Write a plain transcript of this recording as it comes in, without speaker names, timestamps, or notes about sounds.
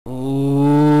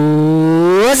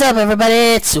What's up, everybody?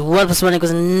 It's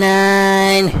Oneplusonequals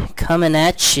 9 coming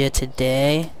at you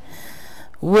today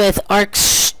with Ark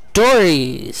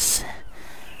Stories.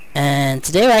 And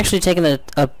today we're actually taking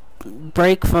a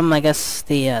break from, I guess,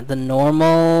 the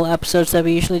normal episodes that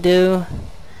we usually do.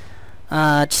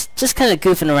 Just kind of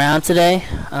goofing around today.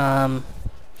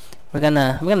 We're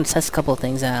gonna test a couple of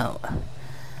things out.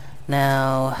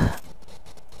 Now,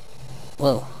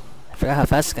 whoa, I forgot how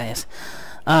fast this guy is.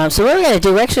 So what we're gonna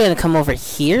do, we're actually gonna come over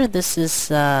here. This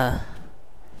is a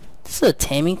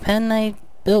taming pen I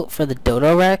built for the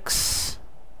Dodo Rex,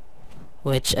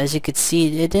 which, as you could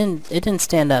see, it didn't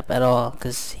stand up at all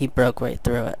because he broke right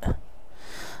through it.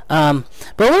 But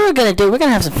what we're gonna do, we're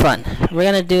gonna have some fun. We're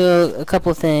gonna do a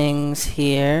couple things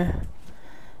here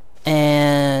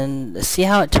and see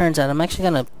how it turns out. I'm actually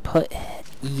gonna put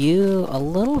you a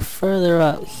little further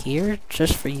out here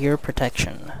just for your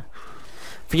protection.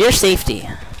 For your safety,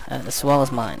 as well as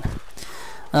mine.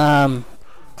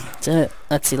 So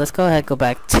let's see. Let's go ahead. Go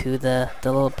back to the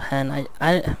little pen.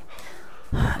 I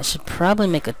should probably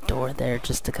make a door there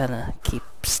just to kind of keep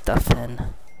stuff in.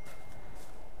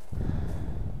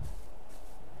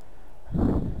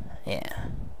 Yeah.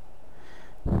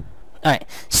 All right.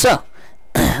 So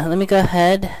let me go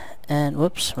ahead and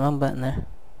whoops, wrong button there.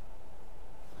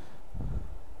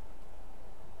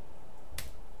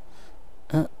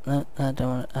 No, I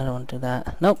don't want to do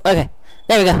that. Nope. Okay,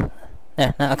 there we go.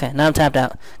 There. No, okay, now I'm tapped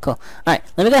out. Cool. All right,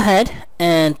 let me go ahead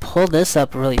and pull this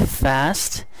up really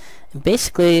fast. And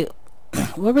basically,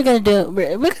 what we're gonna do,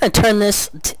 we're gonna turn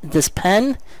this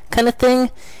pen kind of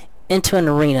thing into an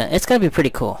arena. It's gonna be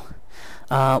pretty cool.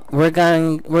 We're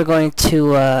going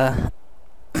to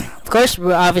of course,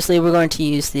 we're going to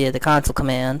use the console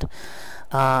command.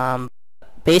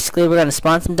 Basically, we're going to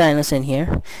spawn some dinos in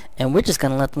here, and we're just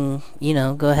going to let them,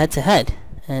 go head to head,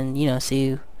 and,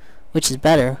 see which is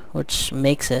better, which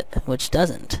makes it, which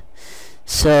doesn't.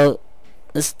 So,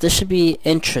 this should be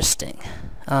interesting.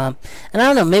 And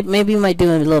I don't know, maybe we might do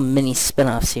a little mini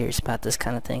spin-off series about this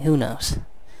kind of thing. Who knows?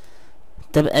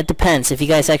 It depends if you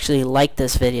guys actually like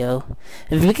this video.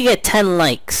 If we could get 10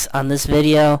 likes on this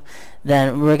video,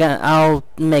 then I'll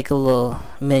make a little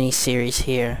mini series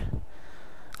here.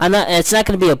 It's not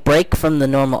going to be a break from the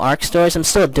normal Ark Stories. I'm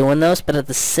still doing those, but at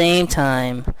the same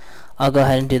time, I'll go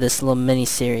ahead and do this little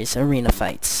mini-series, arena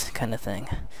fights kind of thing.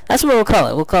 That's what we'll call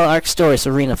it. We'll call it Ark Stories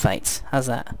Arena Fights. How's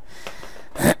that?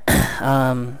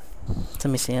 Let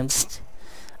me see.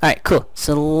 Alright, cool.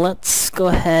 So let's go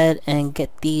ahead and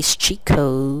get these cheat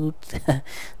codes. Now,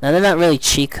 they're not really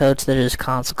cheat codes. They're just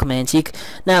console commands.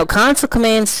 Now, console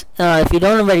commands, if you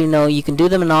don't already know, you can do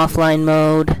them in offline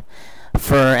mode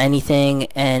for anything,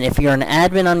 and if you're an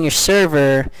admin on your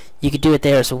server, you could do it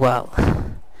there as well.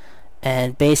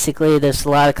 And basically, there's a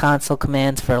lot of console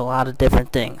commands for a lot of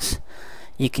different things.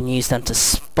 You can use them to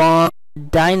spawn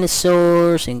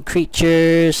dinosaurs and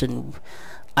creatures and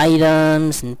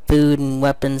items and food and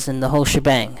weapons and the whole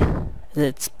shebang.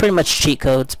 It's pretty much cheat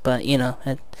codes, but we don't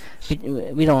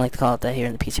like to call it that here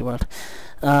in the PC world.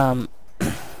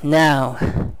 Now,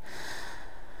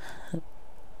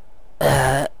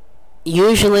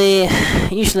 Usually,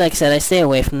 like I said, I stay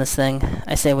away from this thing.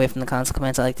 I stay away from the console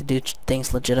commands. I like to do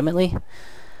things legitimately.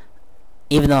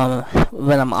 Even though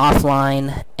when I'm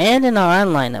offline and in our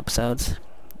online episodes,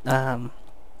 I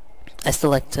still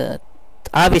like to.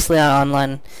 Obviously,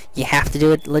 online you have to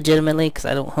do it legitimately because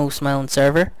I don't host my own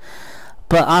server.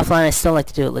 But offline, I still like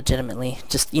to do it legitimately.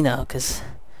 Just because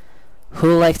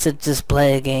who likes to just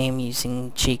play a game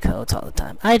using cheat codes all the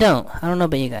time? I don't. I don't know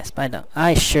about you guys, but I don't.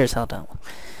 I sure as hell don't.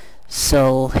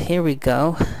 So here we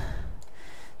go.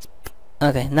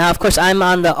 Okay, now of course I'm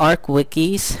on the Ark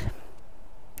wikis.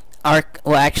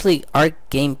 Actually Ark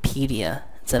Gamepedia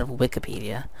instead of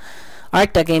Wikipedia.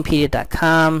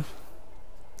 Ark.gamepedia.com.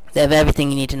 They have everything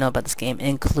you need to know about this game,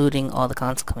 including all the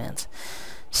console commands.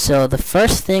 So the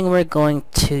first thing we're going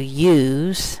to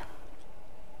use,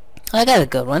 I got a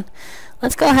good one.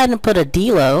 Let's go ahead and put a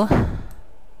Dilo.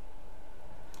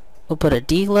 We'll put a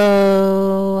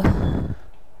Dilo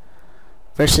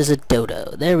versus a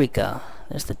Dodo. There we go.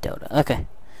 There's the Dodo. Okay.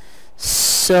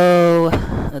 So,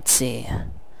 let's see.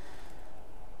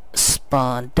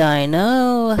 Spawn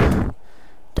Dino.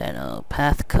 Dino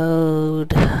path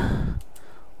code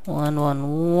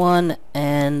 111,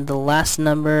 and the last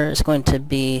number is going to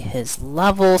be his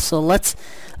level. So let's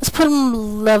put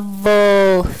him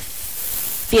level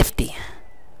 50.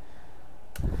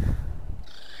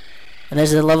 And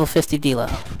there's a level 50 Dilo.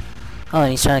 Oh,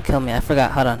 and he's trying to kill me. I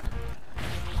forgot. Hold on.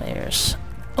 Players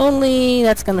only.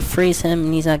 That's gonna freeze him,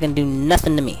 and he's not gonna do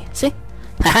nothing to me. See?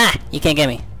 Haha! You can't get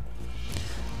me.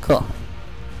 Cool.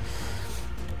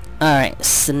 Alright,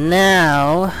 so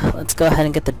now let's go ahead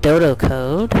and get the Dodo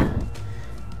code.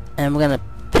 And we're gonna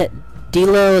pit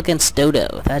Dilo against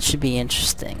Dodo. That should be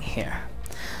interesting here.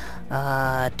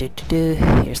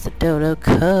 Here's the Dodo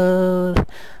code.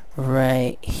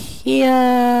 Right here.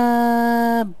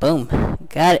 Boom.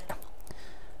 Got it.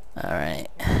 Alright.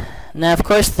 Now, of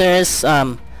course, there is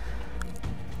a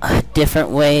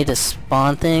different way to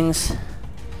spawn things.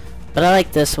 But I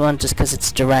like this one just because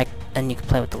it's direct and you can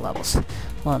play with the levels.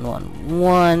 1, 1,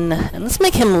 1. And let's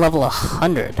make him level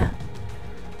 100.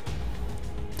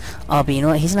 Oh, but you know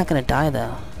what? He's not gonna die,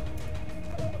 though.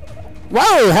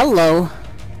 Whoa! Hello!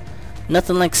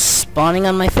 Nothing like spawning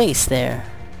on my face there.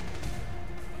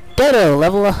 Dodo,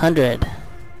 level 100.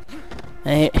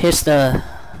 And here's the...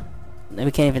 We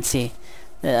can't even see.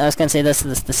 I was gonna say this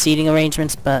is the seating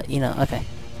arrangements, but, you know, okay.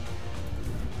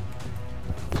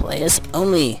 Players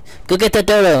only. Go get the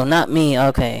Dodo, not me.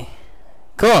 Okay.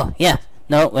 Cool, yeah.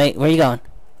 No, wait, where are you going?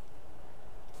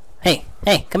 Hey,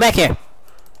 hey, come back here.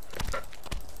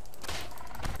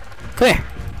 Come here.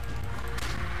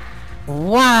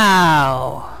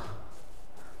 Wow.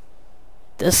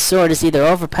 This sword is either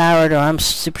overpowered or I'm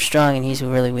super strong and he's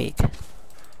really weak.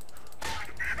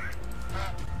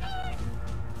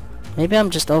 Maybe I'm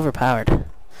just overpowered.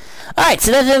 Alright,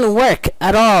 so that didn't work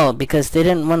at all because they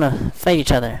didn't want to fight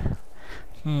each other.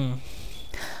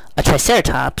 A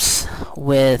Triceratops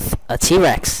with a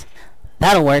T-Rex.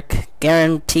 That'll work,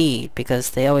 guaranteed, because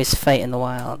they always fight in the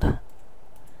wild.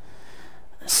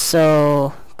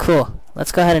 So, cool.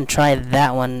 Let's go ahead and try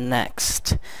that one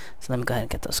next. So let me go ahead and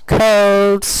get those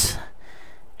codes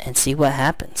and see what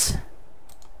happens.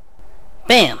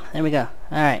 Bam! There we go.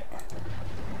 Alright.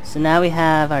 So now we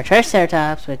have our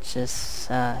Triceratops, which is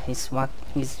he's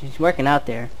working out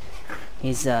there.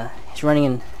 He's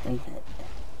running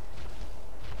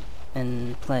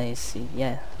in place.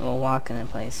 Yeah, well, walking in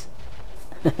place.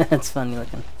 That's funny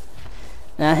looking.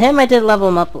 Now him, I did level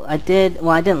him up. I didn't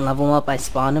level him up. I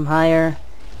spawned him higher.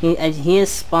 He is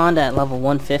spawned at level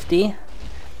 150.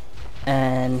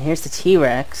 And here's the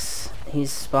T-Rex.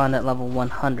 He's spawned at level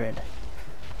 100.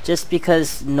 Just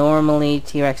because normally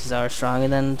T-Rexes are stronger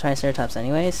than Triceratops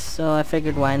anyways, so I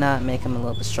figured why not make him a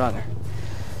little bit stronger.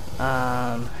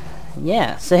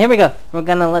 Yeah, so here we go. We're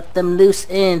gonna let them loose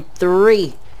in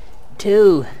 3,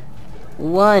 2,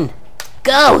 1,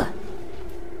 go!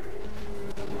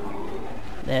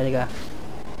 There they go.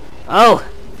 Oh!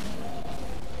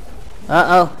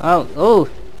 Uh-oh, oh!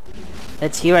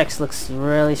 That T-Rex looks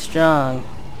really strong.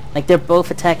 Like they're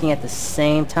both attacking at the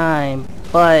same time,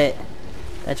 but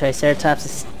that Triceratops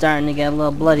is starting to get a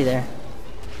little bloody there.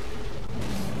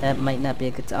 That might not be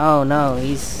a good oh no,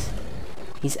 he's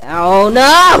oh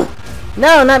no!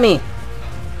 No, not me!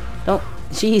 Don't,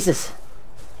 Jesus.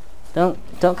 Don't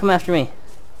come after me.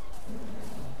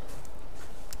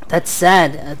 That's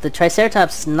sad. The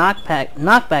Triceratops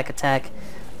knockback attack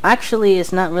actually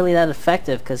is not really that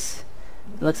effective because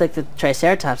it looks like the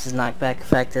Triceratops' knockback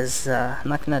effect is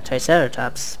knocking that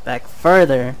Triceratops back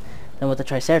further than what the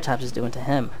Triceratops is doing to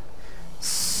him.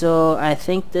 So I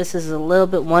think this is a little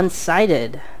bit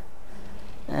one-sided.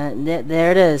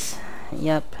 There it is.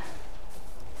 Yep.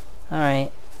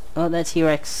 Alright. Oh, that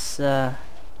T-Rex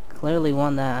clearly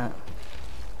won that.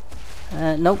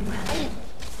 Nope.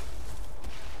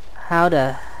 How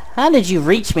did you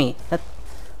reach me?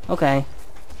 Okay.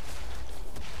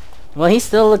 Well, he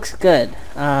still looks good.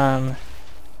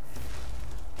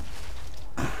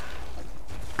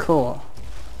 Cool.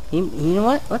 You know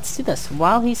what? Let's do this.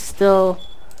 While he's still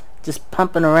just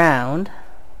pumping around.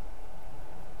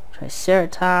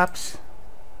 Triceratops.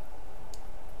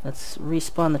 Let's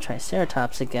respawn the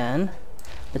Triceratops again.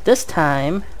 But this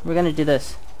time, we're gonna do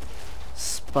this.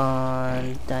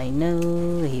 Spawn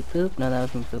Dino. He pooped? No, that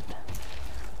was me pooped.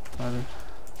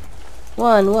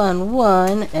 1, 1,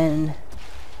 1, and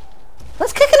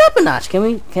let's kick it up a notch. Can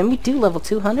we do level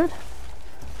 200?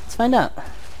 Let's find out.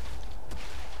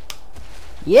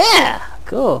 Yeah!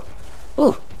 Cool.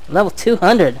 Ooh, level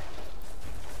 200.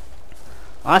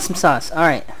 Awesome sauce.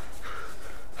 Alright.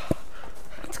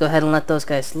 Let's go ahead and let those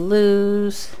guys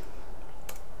loose.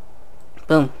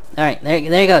 Boom. Alright, there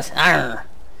he goes. Arr.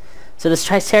 So this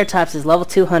Triceratops is level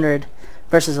 200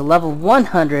 versus a level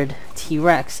 100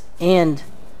 T-Rex. And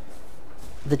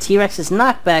the T-Rex's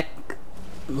knockback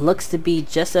looks to be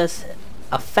just as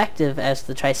effective as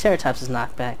the Triceratops'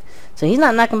 knockback. So he's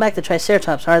not knocking back the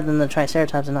Triceratops harder than the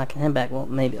Triceratops are knocking him back. Well,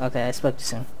 maybe. Okay, I spoke too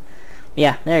soon.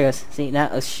 Yeah, there he goes. See, now,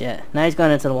 oh shit. Now he's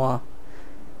going into the wall.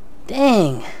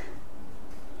 Dang.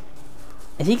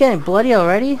 Is he getting bloody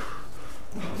already?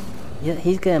 Yeah,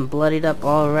 he's getting bloodied up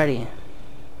already.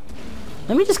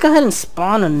 Let me just go ahead and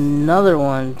spawn another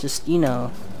one, just, you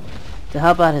know, to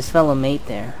help out his fellow mate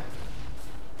there.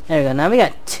 There we go. Now we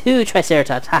got 2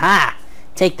 Triceratops. Haha!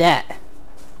 Take that.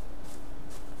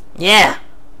 Yeah!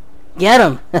 Get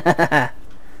him!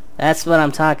 That's what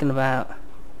I'm talking about.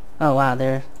 Oh wow,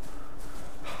 there.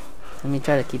 Let me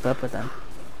try to keep up with them.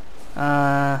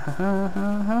 There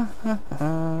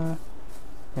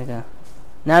we go.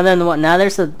 Now then, what? Now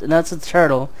there's a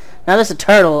turtle. Now there's a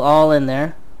turtle all in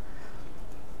there.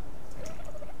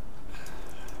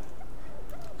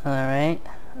 All right.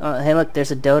 Oh, hey, look, there's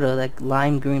a dodo, like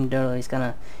lime green dodo. He's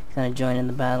gonna join in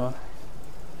the battle.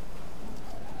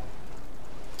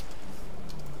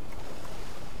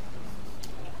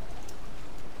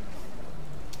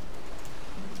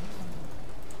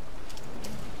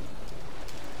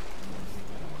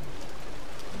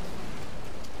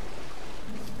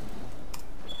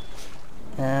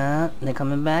 They're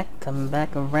coming back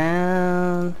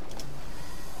around.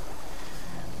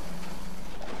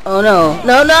 Oh no!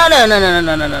 No! No! No! No! No!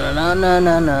 No! No! No! No! No!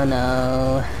 No! No!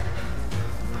 No!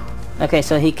 Okay,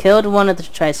 so he killed one of the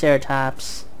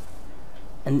Triceratops,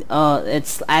 and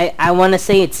it's I want to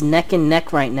say it's neck and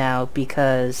neck right now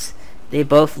because they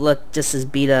both look just as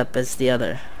beat up as the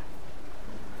other.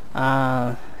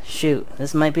 Shoot,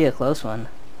 this might be a close one.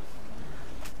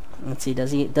 Let's see,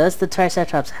 does the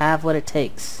Triceratops have what it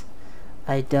takes?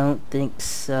 I don't think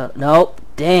so. Nope.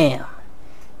 Damn.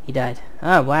 He died.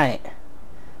 Alright.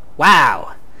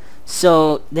 Wow.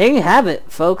 So, there you have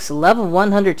it, folks. Level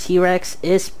 100 T-Rex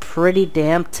is pretty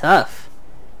damn tough.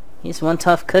 He's one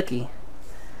tough cookie.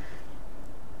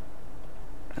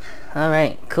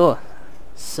 Alright, cool.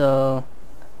 So,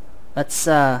 let's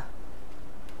see,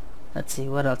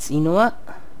 what else? You know what?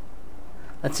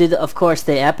 Let's do, of course,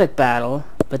 the epic battle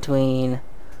between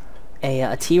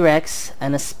a T-Rex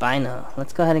and a Spino.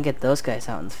 Let's go ahead and get those guys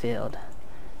out in the field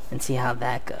and see how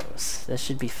that goes. This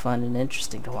should be fun and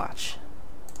interesting to watch.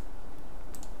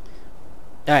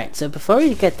 Alright, so before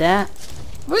we get that,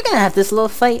 we're gonna have this little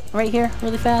fight right here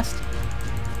really fast.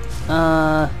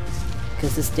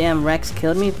 Because this damn Rex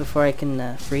killed me before I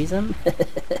can freeze him.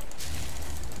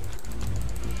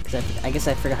 Because I guess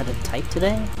I forgot how to type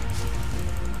today.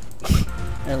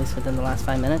 Or at least within the last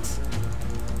 5 minutes.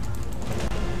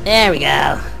 There we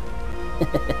go.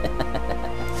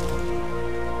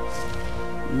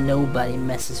 Nobody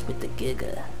messes with the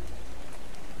Giga.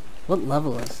 What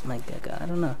level is my Giga? I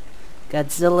don't know.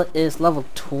 Godzilla is level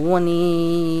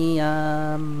 20.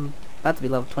 About to be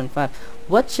level 25.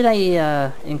 What should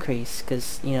I increase?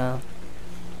 Because, you know,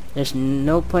 there's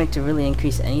no point to really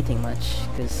increase anything much.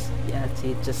 Because, yeah,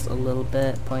 see, just a little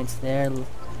bit. Points there.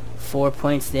 4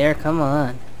 points there. Come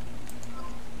on.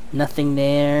 Nothing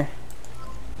there.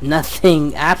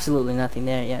 Nothing. Absolutely nothing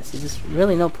there. Yeah, see, there's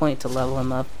really no point to level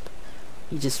him up.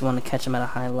 You just want to catch him at a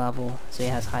high level so he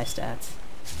has high stats.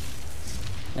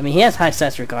 I mean, he has high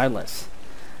stats regardless.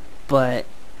 But,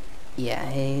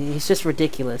 yeah, he's just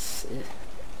ridiculous if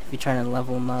you're trying to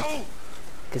level him up.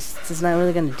 Because it's not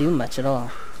really going to do much at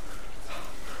all.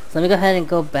 So let me go ahead and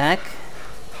go back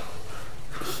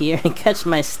here and catch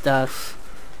my stuff.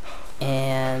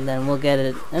 And then we'll get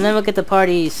it. And then we'll get the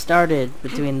party started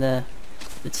between the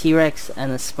T-Rex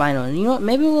and the Spino. And you know what?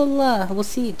 Maybe we'll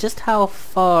see just how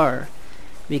far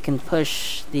we can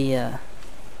push the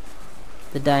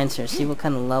dinosaurs. See what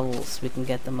kind of levels we can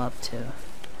get them up to.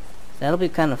 That'll be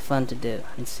kind of fun to do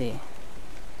and see.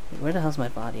 Where the hell's my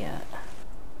body at?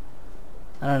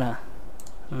 I don't know.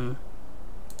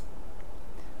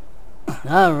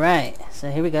 Alright,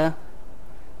 so here we go.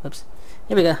 Whoops.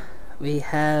 Here we go. We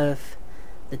have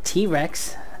the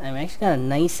T-Rex. I've actually got a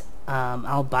nice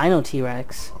albino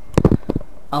T-Rex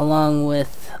along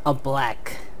with a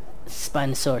black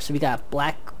Spinosaurus. So we got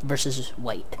black versus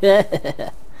white.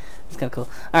 It's kind of cool.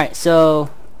 Alright, so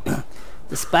the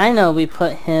Spino, we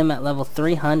put him at level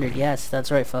 300. Yes,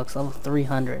 that's right, folks. Level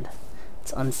 300.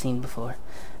 It's unseen before.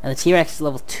 And the T-Rex is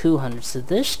level 200. So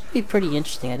this should be pretty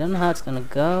interesting. I don't know how it's going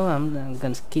to go. I'm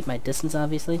going to keep my distance,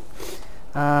 obviously.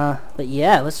 But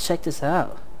yeah, let's check this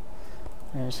out.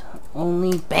 There's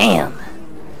only... Bam!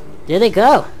 There they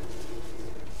go!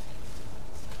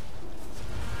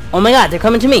 Oh my god, they're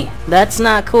coming to me! That's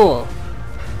not cool.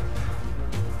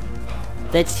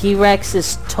 That T-Rex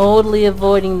is totally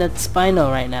avoiding that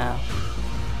Spino right now.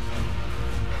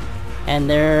 And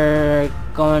they're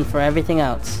going for everything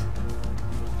else.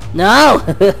 No!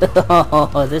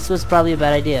 Oh, this was probably a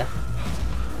bad idea.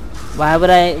 Why would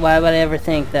I ever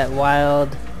think that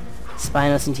wild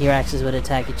Spinos and T-Rexes would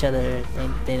attack each other?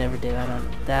 They never do.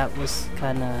 That was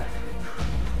kinda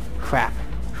crap.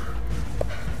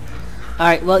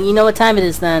 Alright, well, you know what time it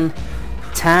is then.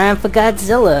 Time for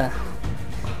Godzilla.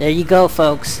 There you go,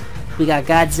 folks. We got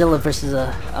Godzilla versus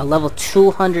a level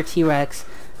 200 T-Rex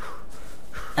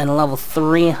and a level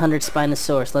 300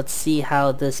 Spinosaurus. Let's see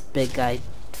how this big guy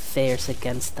fares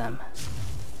against them.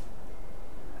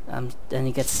 And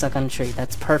he gets stuck on a tree.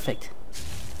 That's perfect.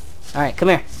 Alright, come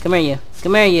here. Come here, you.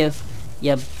 Come here, you.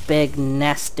 You big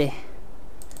nasty.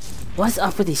 What's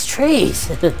up with these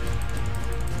trees?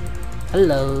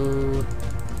 Hello.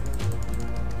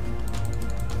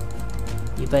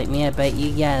 You bite me, I bite you.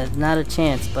 Yeah, not a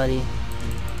chance, buddy.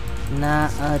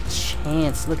 Not a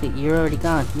chance. Look at you're already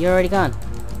gone. You're already gone.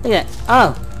 Look at that.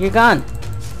 Oh, you're gone.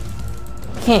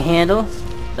 Can't handle.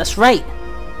 That's right.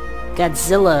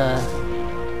 Godzilla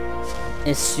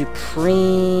is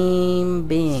supreme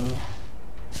being.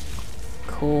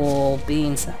 Cool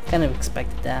beans. I kind of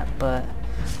expected that, but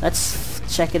let's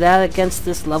check it out against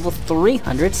this level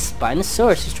 300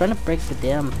 Spinosaurus. He's trying to break the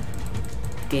damn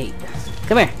gate.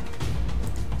 Come here.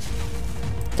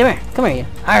 Come here. Come here, you.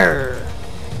 Arr.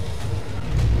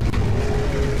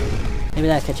 Maybe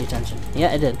that catch your attention.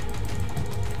 Yeah, it did.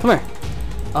 Come here.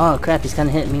 Oh crap, he's kind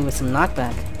of hitting me with some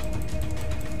knockback.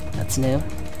 That's new.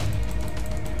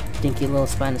 Dinky little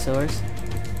Spinosaurus.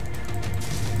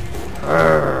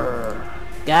 Arr.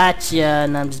 Gotcha!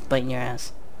 And I'm just biting your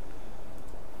ass.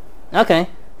 Okay.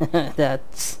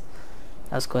 that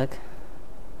was quick.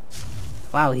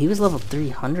 Wow, he was level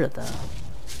 300 though.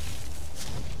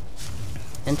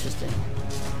 Interesting.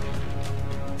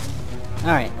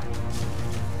 Alright.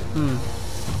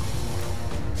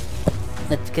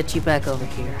 Let's get you back over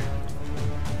here.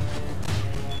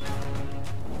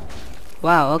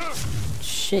 Wow, okay.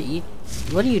 Shit, you...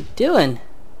 What are you doing?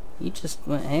 You just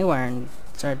went haywire and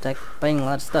started biting a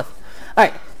lot of stuff.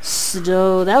 Alright,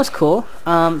 so that was cool.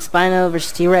 Spino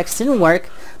versus T-Rex didn't work,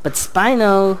 but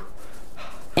Spino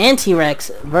and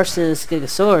T-Rex versus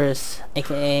Gigasaurus,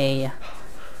 aka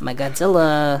my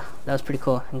Godzilla, that was pretty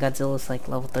cool. And Godzilla's like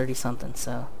level 30 something,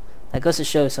 so that goes to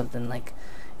show something. Like,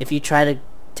 if you try to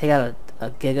take out a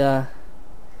Giga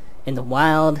in the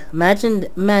wild,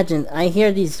 imagine, I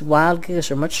hear these wild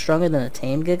Gigas are much stronger than a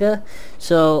tame Giga.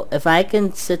 So if I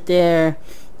can sit there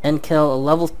and kill a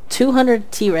level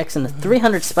 200 T-Rex and a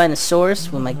 300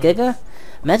 Spinosaurus with my Giga,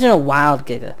 imagine a wild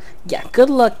Giga. Yeah, good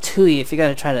luck to you if you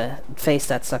gotta try to face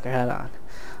that sucker head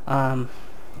on.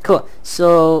 Cool.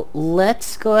 So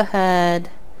let's go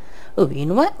ahead. Oh, you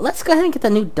know what? Let's go ahead and get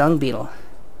the new Dung Beetle.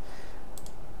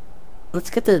 Let's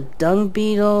get the Dung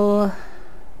Beetle,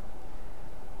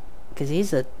 because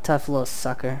he's a tough little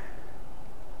sucker.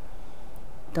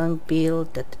 Dung Beetle,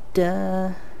 da da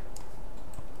da.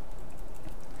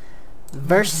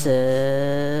 Versus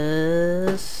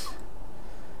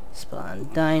Spawn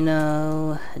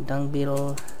Dino, Dung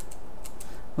Beetle.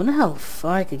 Wonder how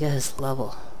far I could get his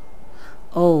level.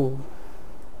 Oh,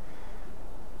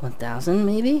 1,000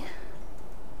 maybe?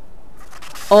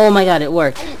 Oh my god, it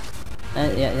worked. Yeah,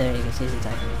 there you go. He's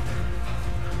attacking.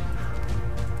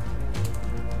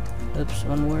 Oops,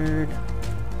 one word.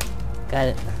 Got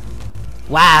it.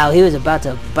 Wow, he was about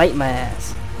to bite my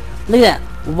ass. Look at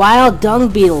that. Wild Dung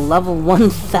Beetle, level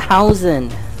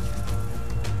 1,000.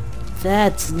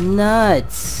 That's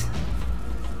nuts.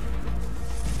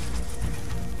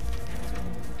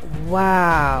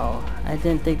 Wow. I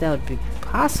didn't think that would be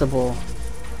possible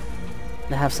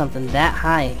to have something that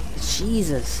high.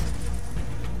 Jesus.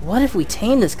 What if we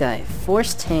tame this guy?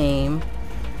 Force tame.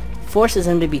 Forces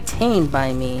him to be tamed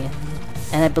by me.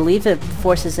 And I believe it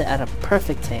forces it at a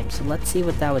perfect tame. So let's see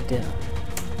what that would do.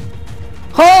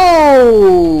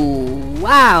 Oh!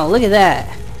 Wow, look at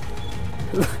that.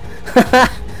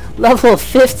 Level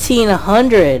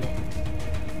 1,500.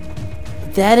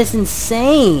 That is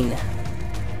insane.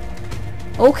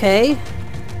 Okay.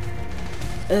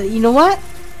 You know what?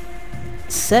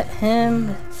 Set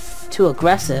him to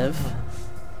aggressive.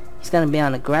 He's gonna be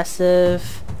on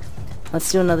aggressive.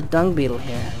 Let's do another Dung Beetle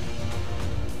here.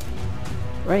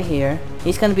 Right here.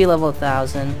 He's gonna be level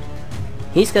 1,000.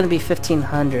 He's gonna be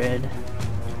 1,500.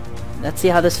 Let's see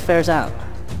how this fares out.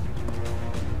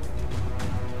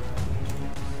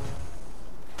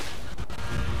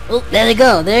 Oh, there they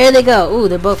go. There they go. Ooh,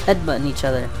 they're both headbutting each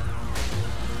other.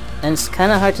 And it's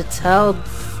kind of hard to tell,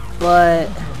 but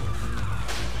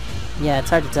yeah, it's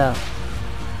hard to tell.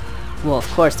 Well, of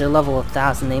course, they're level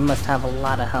 1,000. They must have a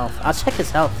lot of health. I'll check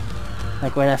his health,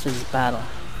 like right after this battle.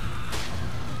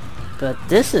 But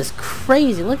this is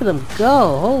crazy. Look at them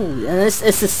go. Oh, and it's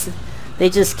just, they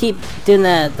just keep doing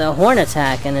the horn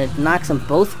attack, and it knocks them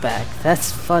both back.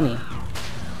 That's funny.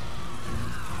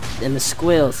 And the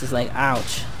squeals is like,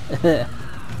 ouch.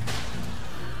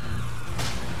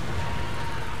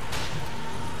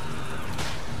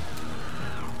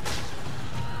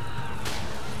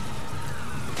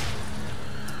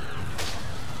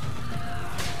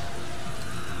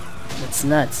 That's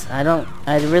nuts. I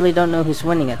really don't know who's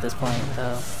winning at this point,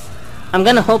 though. I'm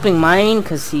gonna hoping mine,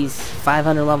 because he's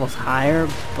 500 levels higher,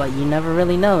 but you never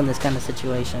really know in this kind of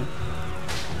situation.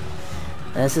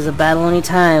 This is a battle only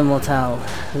time will tell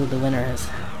who the winner is.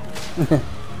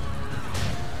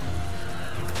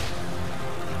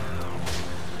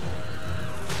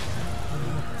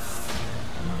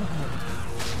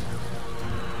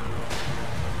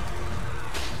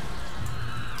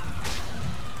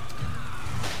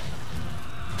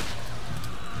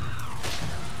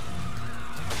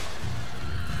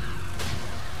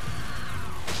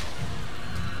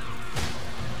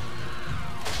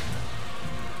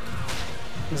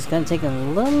 It's gonna take him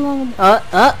a little long.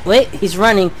 Wait, he's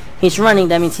running. He's running,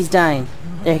 that means he's dying.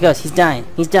 There he goes, he's dying.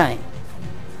 He's dying.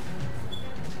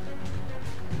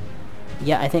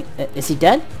 Yeah, I think, is he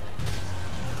dead?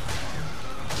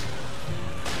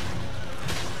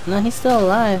 No, he's still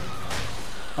alive.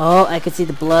 Oh, I can see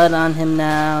the blood on him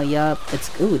now. Yup,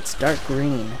 it's dark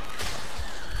green.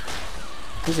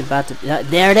 He's about to,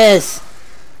 there it is!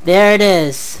 There it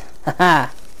is!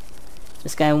 Haha!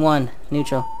 This guy won.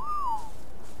 Neutral.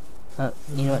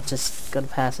 You know what? Just go to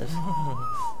passive.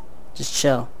 Just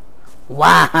chill.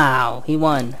 Wow! He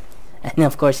won. And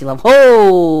of course he loved.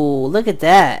 Oh! Look at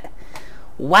that!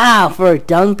 Wow! For a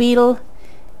Dung Beetle,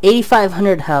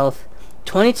 8,500 health,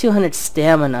 2,200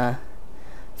 stamina,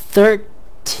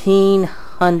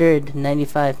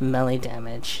 1,395 melee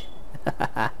damage.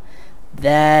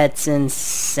 That's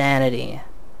insanity.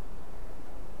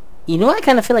 You know what I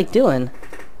kind of feel like doing?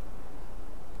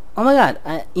 Oh my god,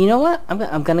 you know what?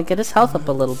 I'm gonna get his health up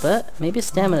a little bit. Maybe his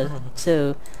stamina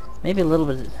too. Maybe a little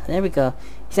bit. There we go.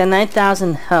 He's got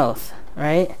 9,000 health,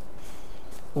 right?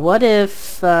 What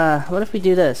if we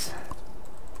do this?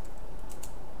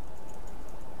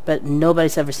 But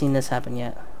nobody's ever seen this happen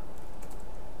yet.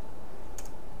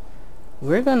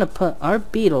 We're gonna put our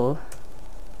beetle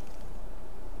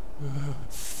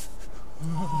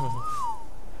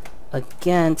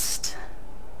against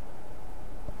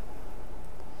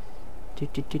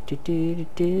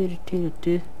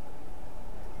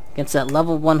against that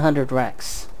level 100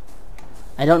 Rex.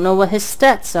 I don't know what his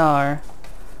stats are,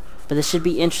 but this should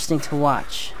be interesting to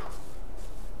watch.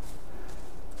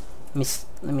 Let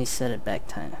me set it back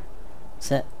time.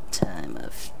 Set time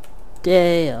of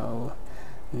day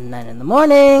 9 in the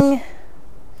morning.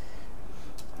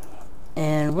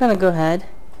 And we're gonna go ahead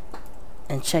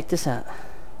and check this out.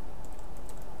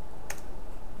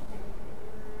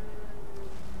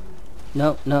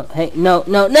 No, no, hey, no,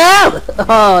 no, no!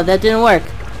 Oh, that didn't work.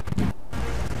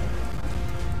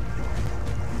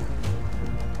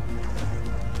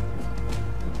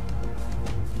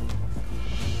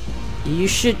 You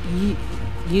should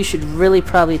really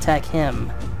probably attack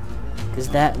him, because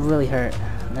that really hurt.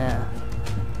 Yeah.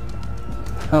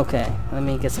 Okay, let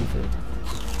me get some food.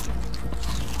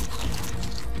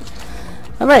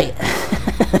 Alright.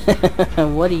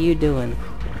 What are you doing?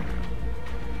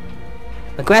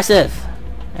 Aggressive!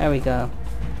 There we go.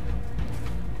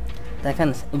 That kind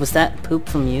of... Was that poop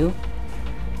from you?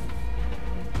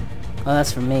 Oh,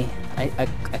 that's from me. I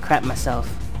crapped myself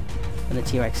when the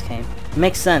T-Rex came. It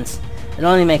makes sense. It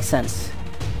only makes sense.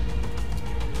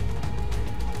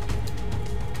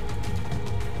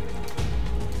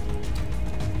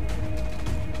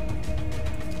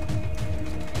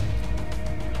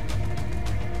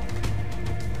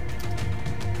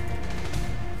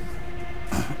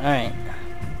 Alright.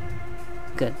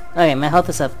 Good. Okay, my health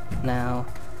is up now.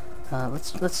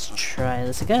 Let's try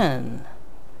this again.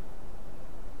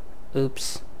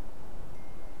 Oops.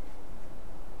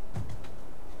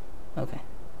 Okay.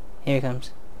 Here he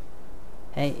comes.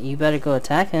 Hey, you better go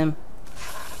attack him.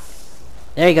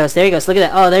 There he goes, there he goes. Look at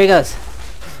that. Oh, there he goes.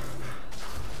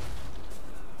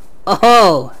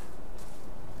 Oh!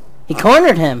 He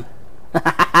cornered him.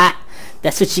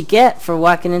 That's what you get for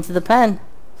walking into the pen.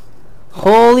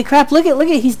 Holy crap, look at,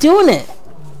 he's doing it.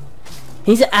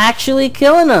 He's actually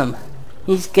killing him.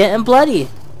 He's getting bloody.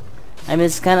 I mean,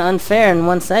 it's kind of unfair and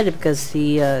one-sided because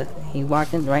he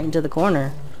walked in right into the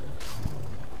corner.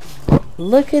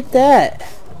 Look at that.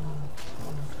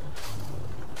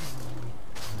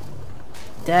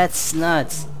 That's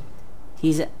nuts.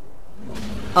 He's...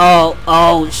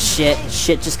 Oh, shit.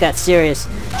 Shit just got serious.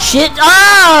 Shit,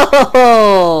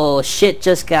 oh! Shit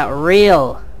just got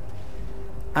real.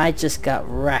 I just got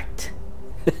wrecked.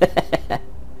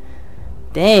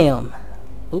 Damn.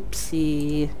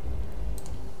 Oopsie.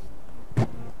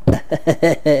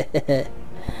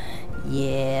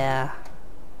 Yeah.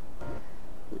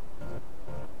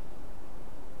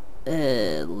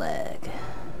 Lag.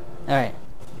 Alright.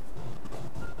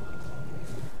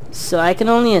 So I can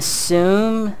only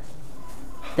assume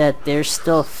that they're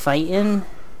still fighting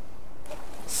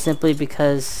simply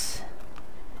because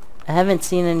I haven't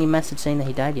seen any message saying that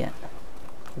he died yet.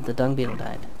 That the Dung Beetle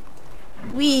died.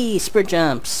 Whee! Sprint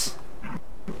jumps!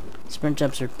 Sprint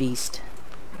jumps are beast.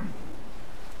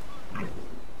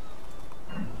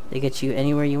 They get you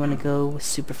anywhere you want to go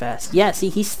super fast. Yeah, see,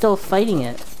 he's still fighting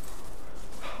it.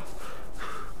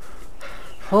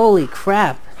 Holy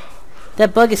crap.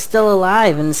 That bug is still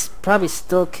alive and is probably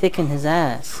still kicking his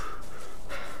ass.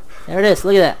 There it is.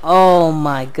 Look at that. Oh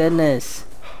my goodness.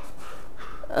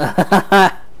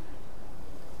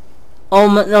 Oh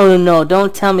my, no.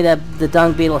 Don't tell me that the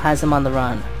Dung Beetle has him on the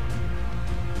run.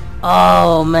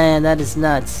 Oh man, that is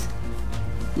nuts.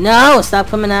 No! Stop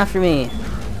coming after me.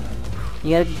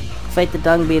 You gotta fight the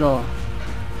Dung Beetle.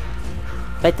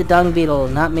 Fight the Dung Beetle,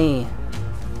 not me.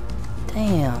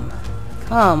 Damn.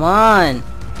 Come on.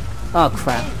 Oh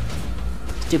crap.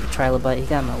 Stupid trilobite, he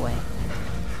got in my way.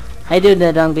 How you doing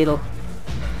there, Dung Beetle?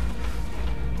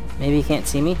 Maybe he can't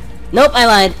see me? Nope, I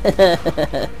lied!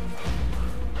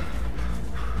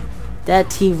 That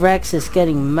T-Rex is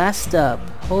getting messed up.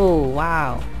 Oh,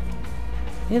 wow.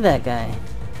 Look at that guy.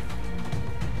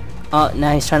 Oh,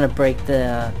 now he's trying to break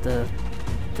the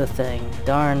thing.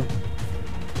 Darn.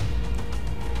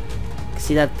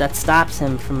 See, that stops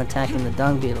him from attacking the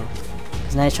Dung Beetle.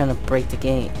 Because now he's trying to break the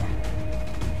gate.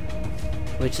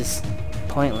 Which is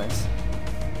pointless.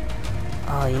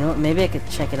 Oh, you know what? Maybe I could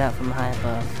check it out from high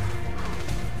above.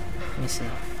 Let me see.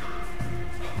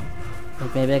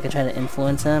 Like maybe I could try to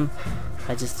influence him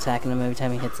by just attacking him every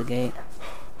time he hits the gate.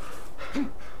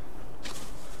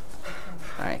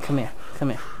 Alright, come here. Come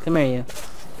here. Come here, you.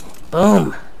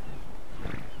 Boom!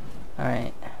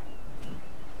 Alright.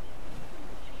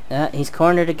 He's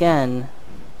cornered again.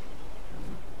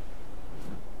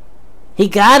 He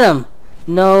got him!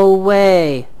 No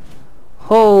way!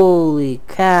 Holy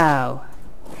cow!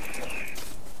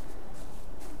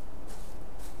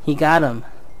 He got him.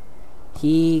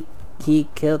 He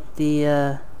killed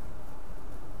the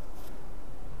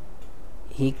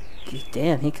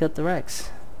damn, he killed the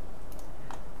Rex.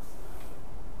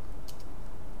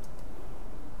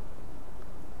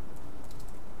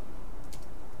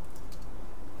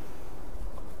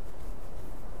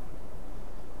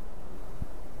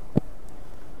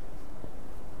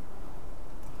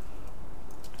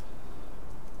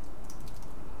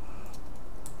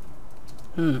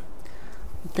 I'm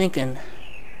thinking,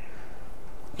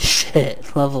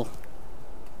 shit, level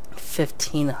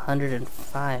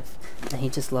 1505, and he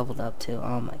just leveled up too.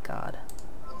 Oh my god.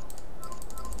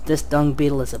 This Dung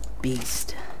Beetle is a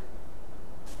beast.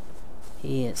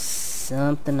 He is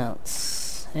something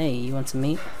else. Hey, you want some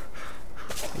meat?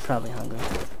 You're probably hungry.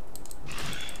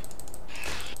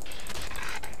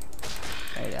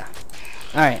 There you go.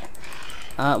 Alright.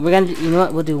 We're gonna do, you know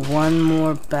what, we'll do one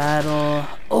more battle.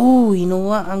 Oh, you know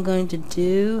what I'm going to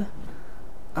do?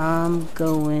 I'm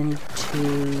going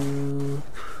to...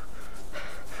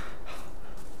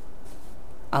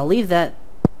 I'll leave that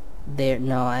there.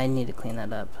 No, I need to clean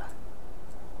that up.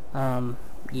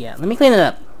 Yeah, let me clean it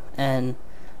up. And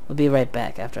we'll be right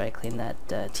back after I clean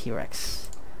that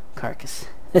T-Rex carcass.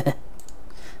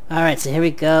 Alright, so here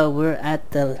we go. We're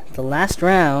at the last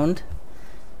round.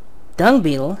 Dung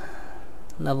Beetle,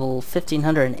 level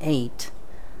 1508,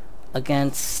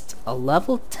 against a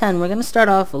level 10. We're going to start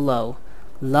off low.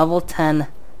 Level 10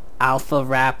 Alpha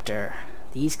Raptor.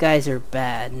 These guys are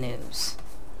bad news.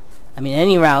 I mean,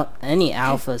 any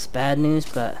alpha is bad news,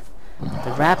 but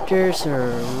the Raptors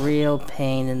are a real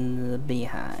pain in the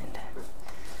behind.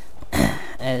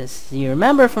 As you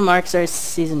remember from Ark Stories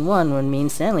Season 1, when me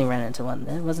and Stanley ran into one,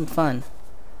 that wasn't fun.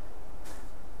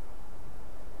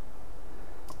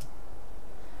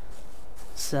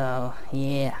 So,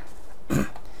 yeah. So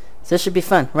this should be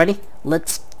fun. Ready?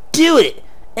 Let's do it!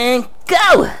 And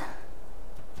go!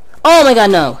 Oh my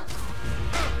god, no!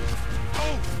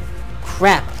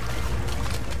 Crap.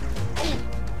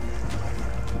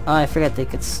 Oh, I forgot they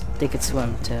could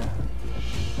swim too.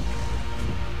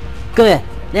 Go ahead.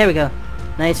 There we go.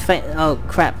 Nice fight. Oh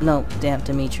crap! No, damn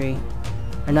Dimitri.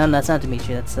 Or no, that's not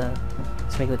Dimitri. That's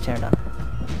regular Pterodon.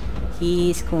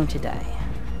 He's going to die.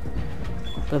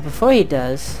 But before he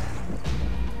does,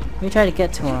 let me try to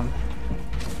get to him.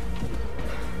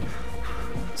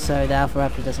 So the Alpha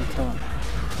Raptor doesn't kill him.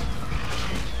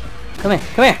 Come here,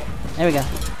 come here. There we go.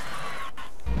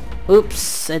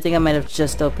 Oops! I think I might have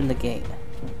just opened the gate.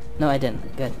 No, I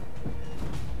didn't. Good.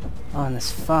 Oh, and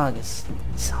this fog is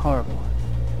horrible.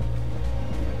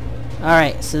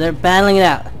 Alright, so they're battling it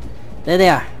out. There they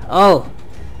are. Oh,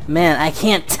 man, I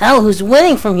can't tell who's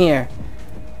winning from here.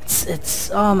 It's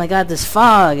oh my god, this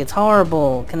fog, it's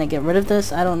horrible. Can I get rid of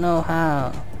this? I don't know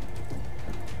how.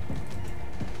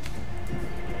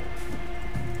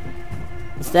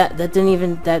 That didn't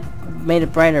even, that made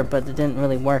it brighter, but it didn't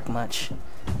really work much.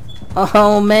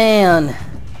 Oh man,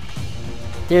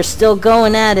 they're still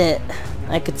going at it.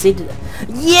 I could see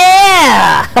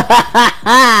yeah!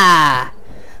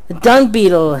 The Dung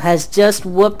Beetle has just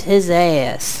whooped his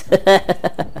ass.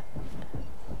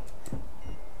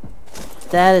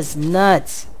 That is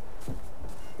nuts.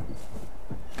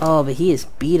 Oh, but he is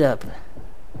beat up.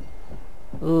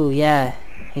 Ooh, yeah,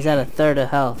 he's at a third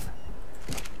of health.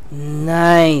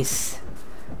 Nice.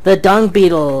 The Dung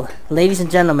Beetle, ladies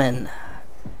and gentlemen.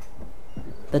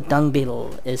 The Dung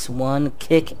Beetle is one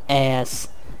kick-ass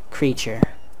creature.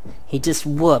 He just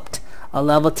whooped a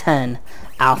level 10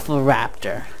 Alpha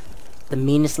Raptor. The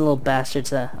meanest little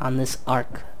bastards on this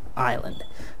Ark Island.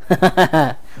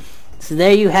 So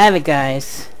there you have it,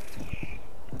 guys.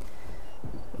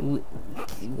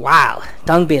 Wow.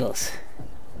 Dung Beetles.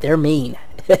 They're mean.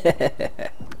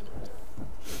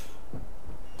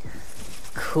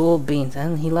 Cool beans.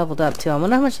 And he leveled up too. I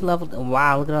wonder how much he leveled.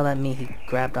 Wow, look at all that meat he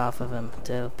grabbed off of him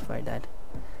too before he died.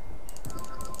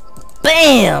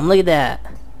 BAM! Look at that.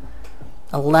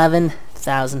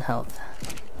 11,000 health.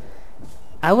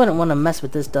 I wouldn't want to mess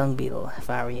with this Dung Beetle if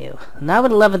I were you. Not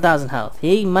with 11,000 health.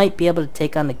 He might be able to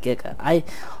take on the Giga.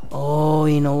 Oh,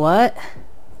 you know what?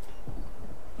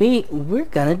 We're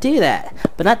gonna do that.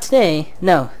 But not today.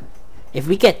 No. If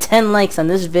we get 10 likes on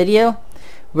this video,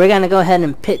 we're gonna go ahead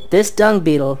and pit this Dung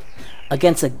Beetle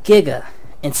against a Giga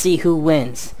and see who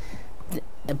wins.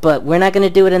 But we're not gonna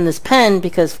do it in this pen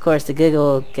because, of course, the Giga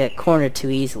will get cornered too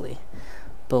easily.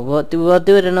 But we'll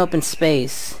do it in open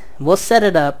space. We'll set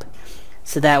it up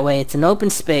so that way it's an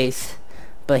open space,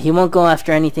 but he won't go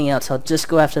after anything else. He'll just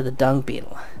go after the Dung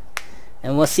Beetle.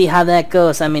 And we'll see how that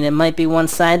goes. I mean, it might be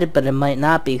one-sided, but it might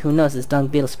not be. Who knows? This Dung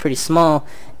Beetle's pretty small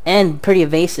and pretty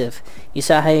evasive. You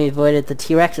saw how he avoided the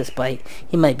T-Rex's bite.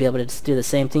 He might be able to just do the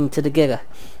same thing to the Giga.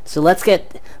 So let's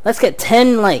get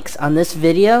 10 likes on this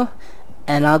video,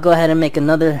 and I'll go ahead and make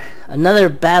another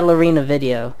battle arena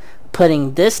video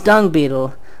putting this Dung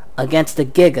Beetle against the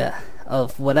Giga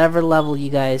of whatever level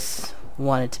you guys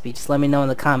want it to be. Just let me know in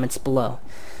the comments below.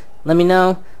 Let me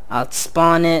know. I'll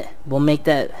spawn it. We'll make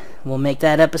that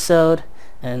episode.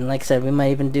 And like I said, we might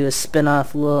even do a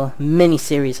spin-off little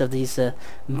mini-series of these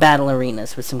battle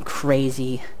arenas with some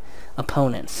crazy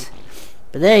opponents.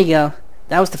 But there you go.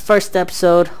 That was the first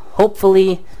episode.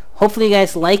 Hopefully you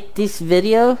guys liked this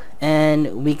video,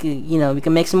 and we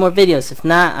can make some more videos. If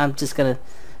not,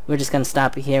 we're just gonna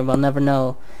stop it here. We'll never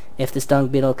know if this Dung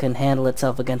Beetle can handle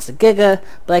itself against the Giga.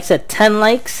 But like I said, 10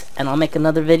 likes, and I'll make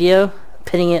another video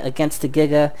pitting it against the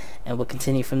Giga, and we'll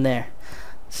continue from there.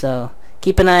 So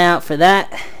keep an eye out for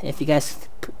that. If you guys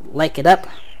like it up,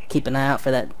 keep an eye out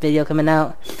for that video coming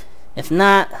out. If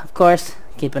not, of course,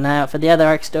 keep an eye out for the other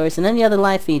Ark Stories and any other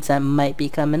live feeds that might be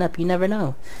coming up. You never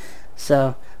know.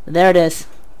 So there it is.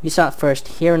 You saw it first,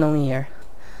 here and only here.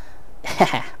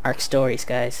 Ark Stories,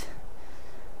 guys.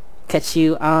 Catch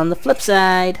you on the flip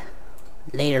side.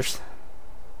 Laters.